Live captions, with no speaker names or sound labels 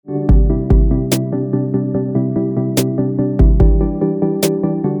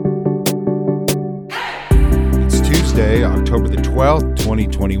October the 12th,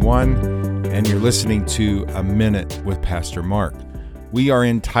 2021, and you're listening to A Minute with Pastor Mark. We are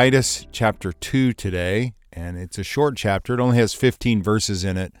in Titus chapter 2 today, and it's a short chapter. It only has 15 verses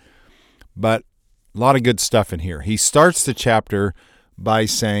in it, but a lot of good stuff in here. He starts the chapter by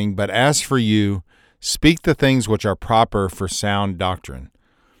saying, "But as for you, speak the things which are proper for sound doctrine."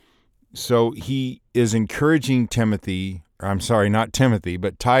 So he is encouraging Titus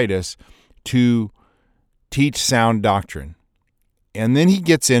to teach sound doctrine. And then he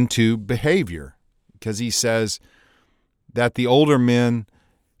gets into behavior, because he says that the older men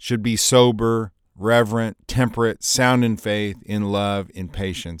should be sober, reverent, temperate, sound in faith, in love, in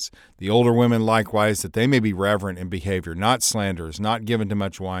patience. The older women likewise, that they may be reverent in behavior, not slanderers, not given to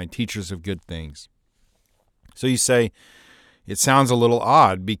much wine, teachers of good things. So you say, it sounds a little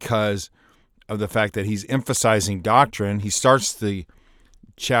odd because of the fact that he's emphasizing doctrine. He starts the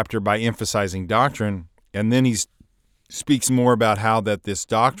chapter by emphasizing doctrine, and then he speaks more about how that this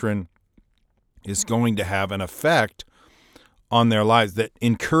doctrine is going to have an effect on their lives, that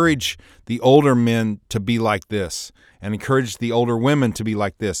encourage the older men to be like this, and encourage the older women to be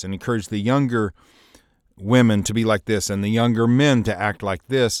like this, and encourage the younger women to be like this, and the younger men to act like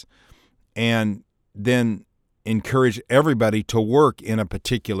this, and then encourage everybody to work in a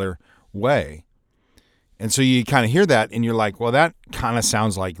particular way. And so you kind of hear that, and you're like, well, that kind of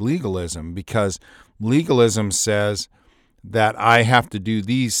sounds like legalism, because legalism says that I have to do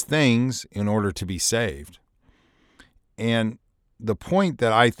these things in order to be saved. And the point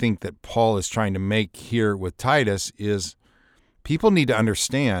that I think that Paul is trying to make here with Titus is people need to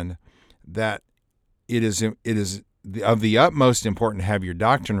understand that it is of the utmost importance to have your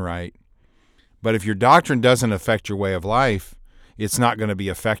doctrine right, but if your doctrine doesn't affect your way of life, it's not going to be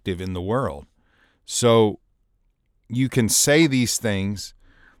effective in the world. So you can say these things,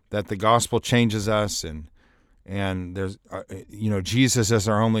 that the gospel changes us, and there's Jesus is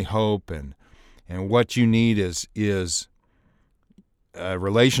our only hope, and what you need is a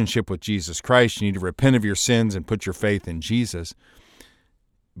relationship with Jesus Christ. You need to repent of your sins and put your faith in Jesus.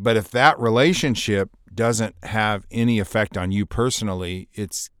 But if that relationship doesn't have any effect on you personally,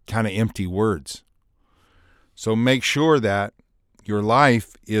 it's kind of empty words. So make sure that your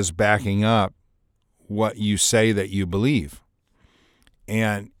life is backing up what you say that you believe,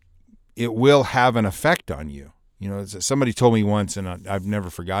 and it will have an effect on you. Somebody told me once, and I've never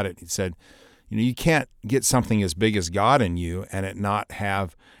forgot it. He said, you can't get something as big as God in you and it not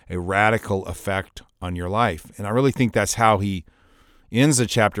have a radical effect on your life. And I really think that's how he ends the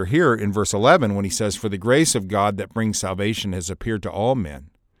chapter here in verse 11, when he says, "For the grace of God that brings salvation has appeared to all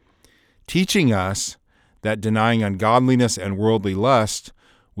men, teaching us that denying ungodliness and worldly lust,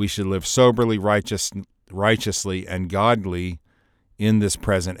 we should live soberly, righteously, and godly in this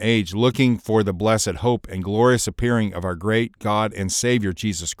present age, looking for the blessed hope and glorious appearing of our great God and Savior,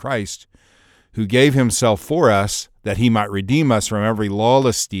 Jesus Christ, who gave himself for us, that he might redeem us from every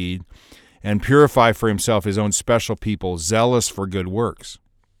lawless deed and purify for himself his own special people, zealous for good works."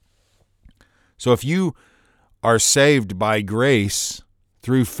 So if you are saved by grace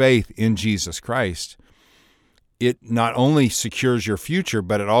through faith in Jesus Christ, it not only secures your future,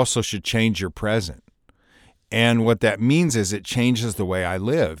 but it also should change your present. And what that means is it changes the way I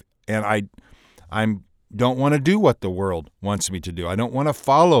live. And I don't want to do what the world wants me to do. I don't want to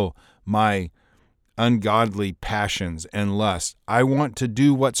follow my ungodly passions and lusts. I want to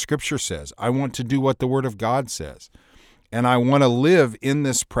do what Scripture says. I want to do what the Word of God says. And I want to live in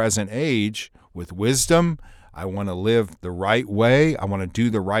this present age with wisdom. I want to live the right way. I want to do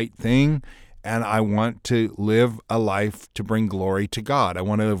the right thing. And I want to live a life to bring glory to God. I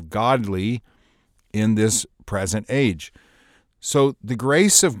want to live godly in this present age. So the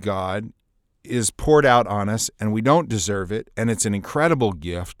grace of God is poured out on us, and we don't deserve it, and it's an incredible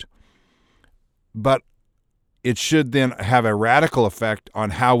gift, but it should then have a radical effect on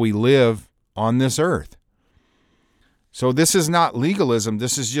how we live on this earth. So this is not legalism.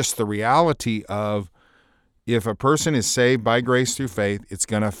 This is just the reality of, if a person is saved by grace through faith, it's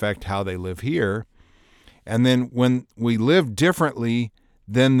going to affect how they live here. And then when we live differently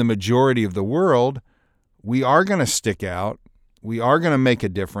than the majority of the world, we are going to stick out. We are going to make a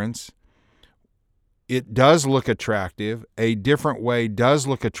difference. It does look attractive. A different way does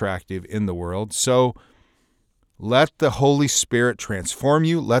look attractive in the world. So let the Holy Spirit transform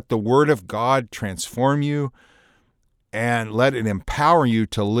you. Let the Word of God transform you, and let it empower you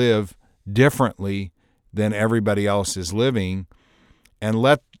to live differently than everybody else is living, and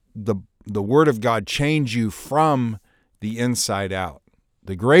let the Word of God change you from the inside out.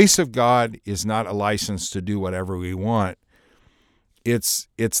 The grace of God is not a license to do whatever we want. It's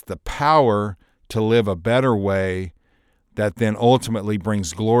the power to live a better way that then ultimately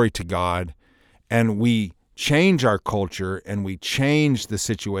brings glory to God, and we change our culture and we change the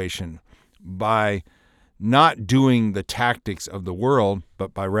situation by not doing the tactics of the world,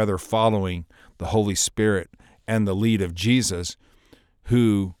 but by rather following the Holy Spirit and the lead of Jesus,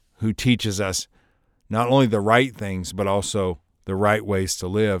 who teaches us not only the right things, but also the right ways to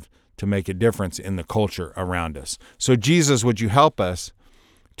live to make a difference in the culture around us. So Jesus, would you help us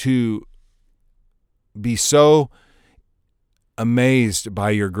to be so amazed by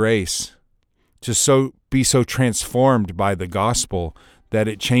your grace, to be so transformed by the gospel that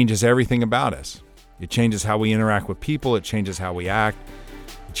it changes everything about us. It changes how we interact with people. It changes how we act.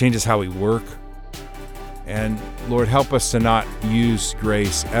 It changes how we work. And Lord, help us to not use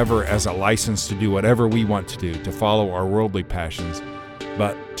grace ever as a license to do whatever we want to do, to follow our worldly passions,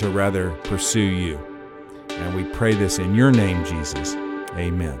 but to rather pursue you. And we pray this in your name, Jesus.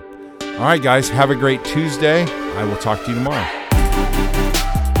 Amen. All right, guys, have a great Tuesday. I will talk to you tomorrow.